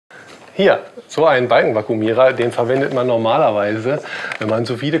Hier, so einen Balkenvakuumierer, den verwendet man normalerweise, wenn man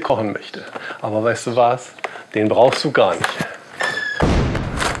Sous Vide kochen möchte. Aber weißt du was? Den brauchst du gar nicht.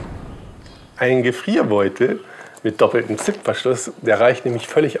 Ein Gefrierbeutel mit doppeltem Zipverschluss, der reicht nämlich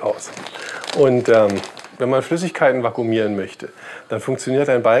völlig aus. Und wenn man Flüssigkeiten vakuumieren möchte, dann funktioniert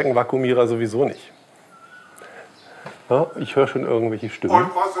ein Balkenvakuumierer sowieso nicht. Ja, ich höre schon irgendwelche Stimmen.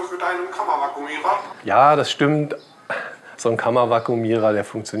 Und was ist mit einem Kammervakuumierer? Ja, das stimmt. So ein Kammervakuumierer, der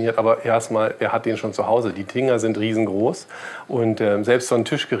funktioniert, aber erstmal, wer hat den schon zu Hause? Die Dinger sind riesengroß und selbst so ein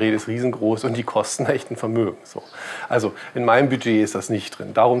Tischgerät ist riesengroß und die kosten echt ein Vermögen. So. Also in meinem Budget ist das nicht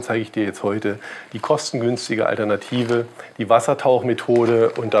drin. Darum zeige ich dir jetzt heute die kostengünstige Alternative, die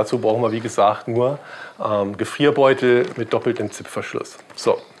Wassertauchmethode, und dazu brauchen wir, wie gesagt, nur Gefrierbeutel mit doppeltem Zipverschluss.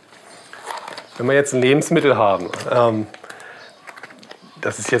 So. Wenn wir jetzt ein Lebensmittel haben,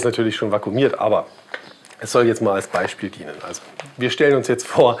 das ist jetzt natürlich schon vakuumiert, aber es soll jetzt mal als Beispiel dienen. Also, wir stellen uns jetzt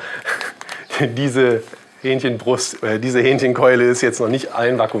vor, diese Hähnchenbrust, diese Hähnchenkeule ist jetzt noch nicht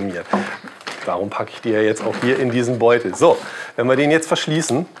einvakuumiert. Darum packe ich die ja jetzt auch hier in diesen Beutel. So, wenn wir den jetzt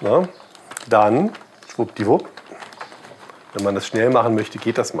verschließen, na, dann schwuppdiwupp. Wenn man das schnell machen möchte,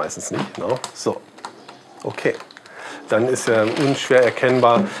 geht das meistens nicht. Na. So, okay. Dann ist ja unschwer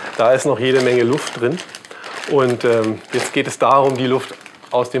erkennbar, da ist noch jede Menge Luft drin. Und jetzt geht es darum, die Luft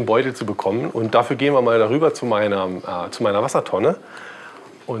aus dem Beutel zu bekommen. Und dafür gehen wir mal darüber zu meiner Wassertonne.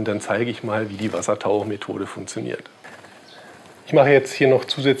 Und dann zeige ich mal, wie die Wassertauchmethode funktioniert. Ich mache jetzt hier noch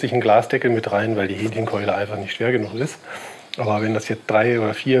zusätzlich einen Glasdeckel mit rein, weil die Hähnchenkeule einfach nicht schwer genug ist. Aber wenn das jetzt 3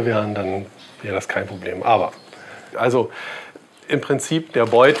 oder 4 wären, dann wäre das kein Problem. Aber, also im Prinzip der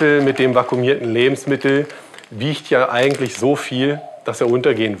Beutel mit dem vakuumierten Lebensmittel wiegt ja eigentlich so viel, dass er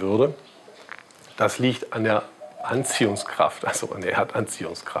untergehen würde. Das liegt an der Anziehungskraft, also an der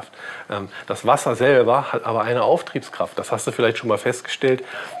Erdanziehungskraft. Das Wasser selber hat aber eine Auftriebskraft. Das hast du vielleicht schon mal festgestellt,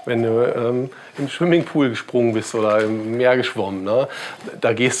 wenn du im Swimmingpool gesprungen bist oder im Meer geschwommen. Ne?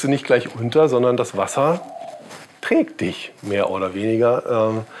 Da gehst du nicht gleich unter, sondern das Wasser trägt dich mehr oder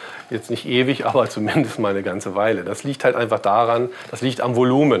weniger. Jetzt nicht ewig, aber zumindest mal eine ganze Weile. Das liegt halt einfach daran, das liegt am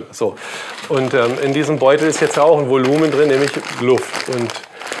Volumen. So. Und in diesem Beutel ist jetzt auch ein Volumen drin, nämlich Luft. Und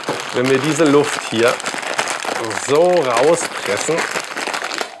wenn wir diese Luft hier so rauspressen,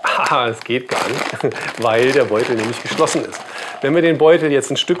 es geht gar nicht, weil der Beutel nämlich geschlossen ist. Wenn wir den Beutel jetzt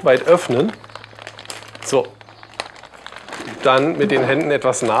ein Stück weit öffnen, so, dann mit den Händen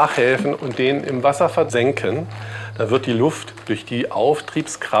etwas nachhelfen und den im Wasser versenken, dann wird die Luft durch die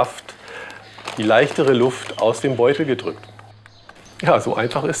Auftriebskraft, die leichtere Luft aus dem Beutel gedrückt. Ja, so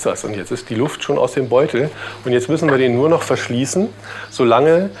einfach ist das. Und jetzt ist die Luft schon aus dem Beutel. Und jetzt müssen wir den nur noch verschließen,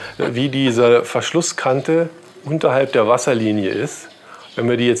 solange wie diese Verschlusskante unterhalb der Wasserlinie ist. Wenn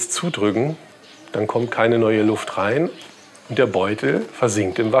wir die jetzt zudrücken, dann kommt keine neue Luft rein und der Beutel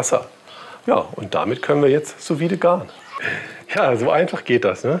versinkt im Wasser. Ja, und damit können wir jetzt Sous Vide garen. Ja, so einfach geht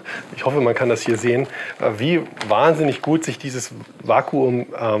das. Ne? Ich hoffe, man kann das hier sehen, wie wahnsinnig gut sich dieses Vakuum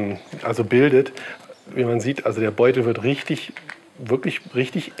also bildet. Wie man sieht, also der Beutel wird wirklich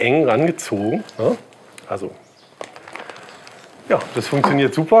richtig eng rangezogen. Ne? Also, ja, das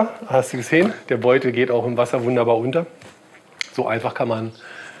funktioniert super. Hast du gesehen? Der Beutel geht auch im Wasser wunderbar unter. So einfach kann man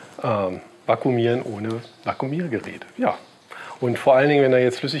vakuumieren ohne Vakuumiergerät. Ja. Und vor allen Dingen, wenn da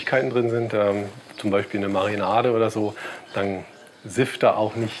jetzt Flüssigkeiten drin sind, zum Beispiel eine Marinade oder so, dann sifft da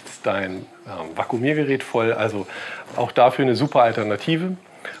auch nicht dein Vakuumiergerät voll. Also auch dafür eine super Alternative.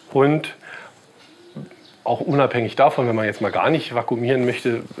 Und auch unabhängig davon, wenn man jetzt mal gar nicht vakuumieren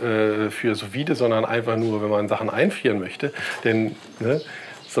möchte für Sous Vide, sondern einfach nur, wenn man Sachen einfrieren möchte. Denn ne,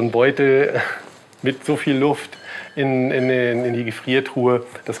 so ein Beutel mit so viel Luft in die Gefriertruhe,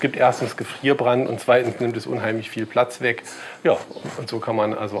 das gibt erstens Gefrierbrand und zweitens nimmt es unheimlich viel Platz weg. Ja, und so kann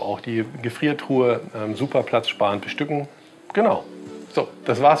man also auch die Gefriertruhe super platzsparend bestücken. Genau. So,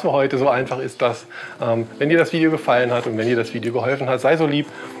 das war's für heute. So einfach ist das. Wenn dir das Video gefallen hat und wenn dir das Video geholfen hat, sei so lieb,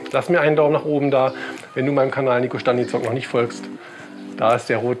 lass mir einen Daumen nach oben da. Wenn du meinem Kanal Nico Stanizock noch nicht folgst, da ist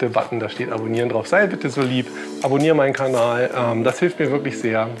der rote Button, da steht Abonnieren drauf. Sei bitte so lieb, abonniere meinen Kanal. Das hilft mir wirklich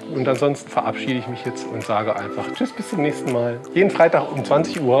sehr. Und ansonsten verabschiede ich mich jetzt und sage einfach Tschüss, bis zum nächsten Mal. Jeden Freitag um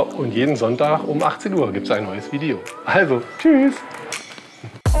 20 Uhr und jeden Sonntag um 18 Uhr gibt es ein neues Video. Also, tschüss!